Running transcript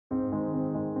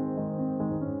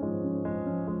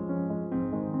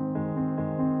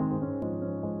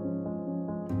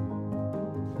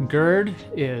GERD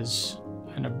is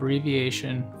an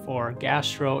abbreviation for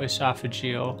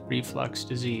Gastroesophageal Reflux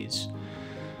Disease.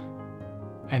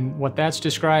 And what that's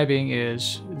describing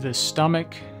is the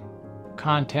stomach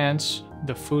contents,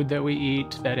 the food that we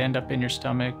eat that end up in your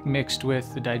stomach, mixed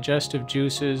with the digestive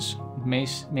juices,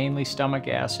 mainly stomach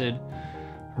acid,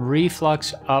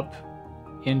 reflux up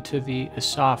into the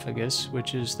esophagus,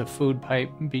 which is the food pipe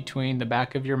between the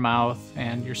back of your mouth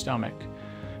and your stomach.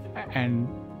 And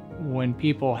when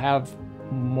people have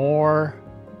more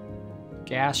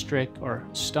gastric or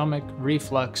stomach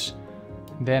reflux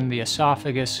than the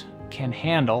esophagus can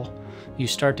handle, you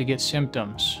start to get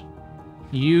symptoms.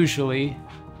 Usually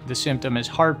the symptom is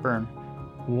heartburn.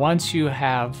 Once you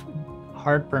have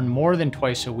heartburn more than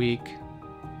twice a week,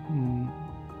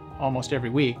 almost every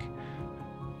week,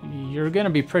 you're going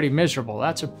to be pretty miserable.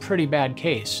 That's a pretty bad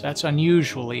case. That's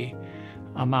unusually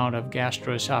amount of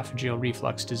gastroesophageal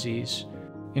reflux disease.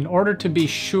 In order to be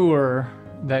sure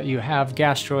that you have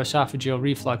gastroesophageal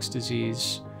reflux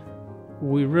disease,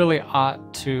 we really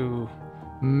ought to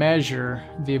measure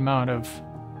the amount of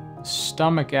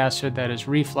stomach acid that is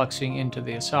refluxing into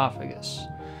the esophagus.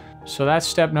 So that's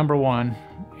step number one,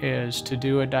 is to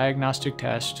do a diagnostic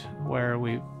test where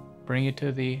we bring you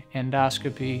to the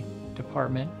endoscopy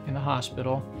department in the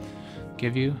hospital,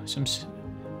 give you some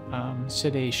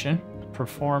sedation,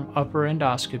 perform upper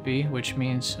endoscopy, which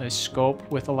means a scope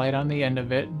with a light on the end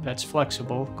of it that's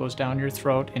flexible, goes down your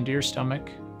throat into your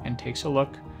stomach and takes a look.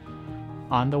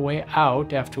 On the way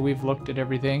out, after we've looked at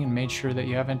everything and made sure that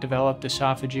you haven't developed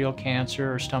esophageal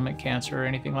cancer or stomach cancer or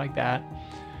anything like that,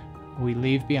 we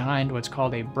leave behind what's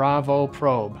called a Bravo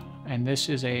probe. And this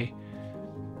is a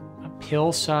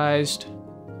pill-sized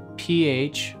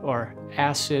pH or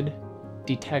acid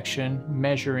detection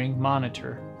measuring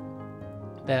monitor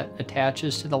that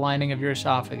attaches to the lining of your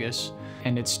esophagus,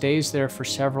 and it stays there for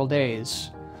several days,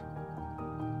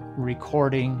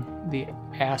 recording the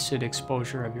acid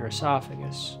exposure of your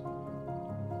esophagus.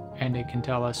 And it can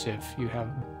tell us if you have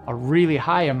a really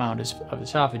high amount of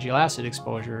esophageal acid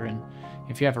exposure, and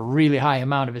if you have a really high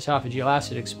amount of esophageal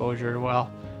acid exposure,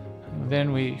 well,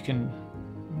 then we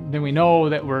know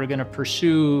that we're going to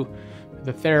pursue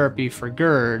the therapy for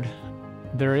GERD.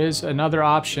 There is another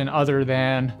option other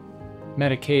than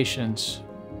medications,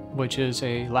 which is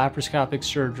a laparoscopic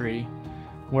surgery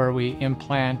where we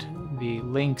implant the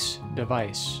LINX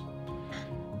device.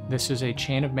 This is a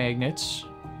chain of magnets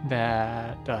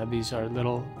that these are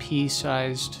little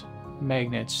pea-sized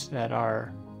magnets that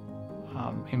are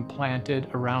implanted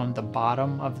around the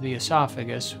bottom of the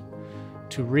esophagus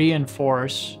to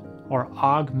reinforce or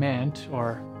augment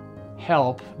or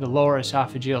help the lower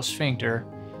esophageal sphincter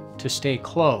to stay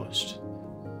closed.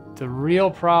 The real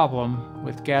problem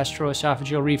with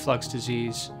gastroesophageal reflux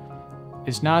disease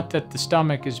is not that the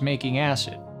stomach is making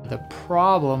acid. The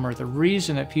problem, or the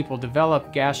reason that people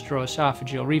develop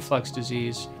gastroesophageal reflux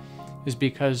disease, is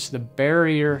because the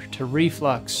barrier to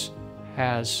reflux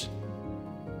has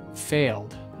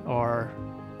failed or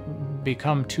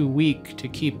become too weak to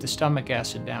keep the stomach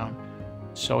acid down.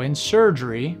 So in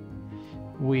surgery,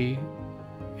 we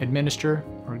administer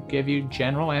or give you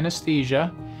general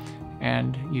anesthesia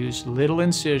and use little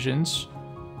incisions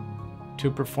to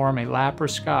perform a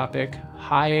laparoscopic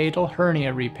hiatal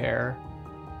hernia repair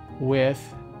with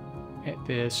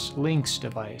this LINX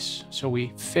device. So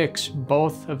we fix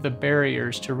both of the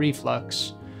barriers to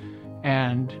reflux,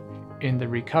 and in the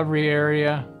recovery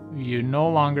area, you no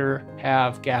longer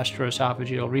have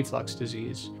gastroesophageal reflux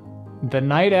disease. The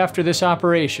night after this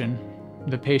operation,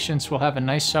 the patients will have a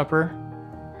nice supper.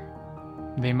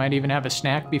 They might even have a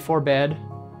snack before bed.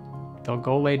 They'll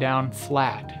go lay down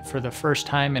flat for the first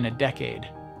time in a decade,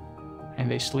 and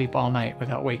they sleep all night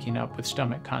without waking up with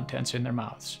stomach contents in their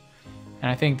mouths.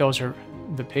 And I think those are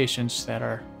the patients that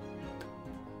are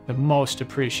the most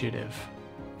appreciative.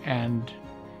 And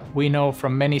we know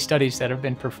from many studies that have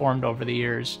been performed over the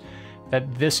years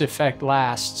that this effect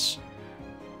lasts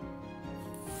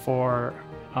for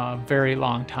a very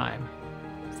long time,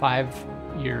 5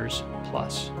 years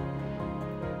plus.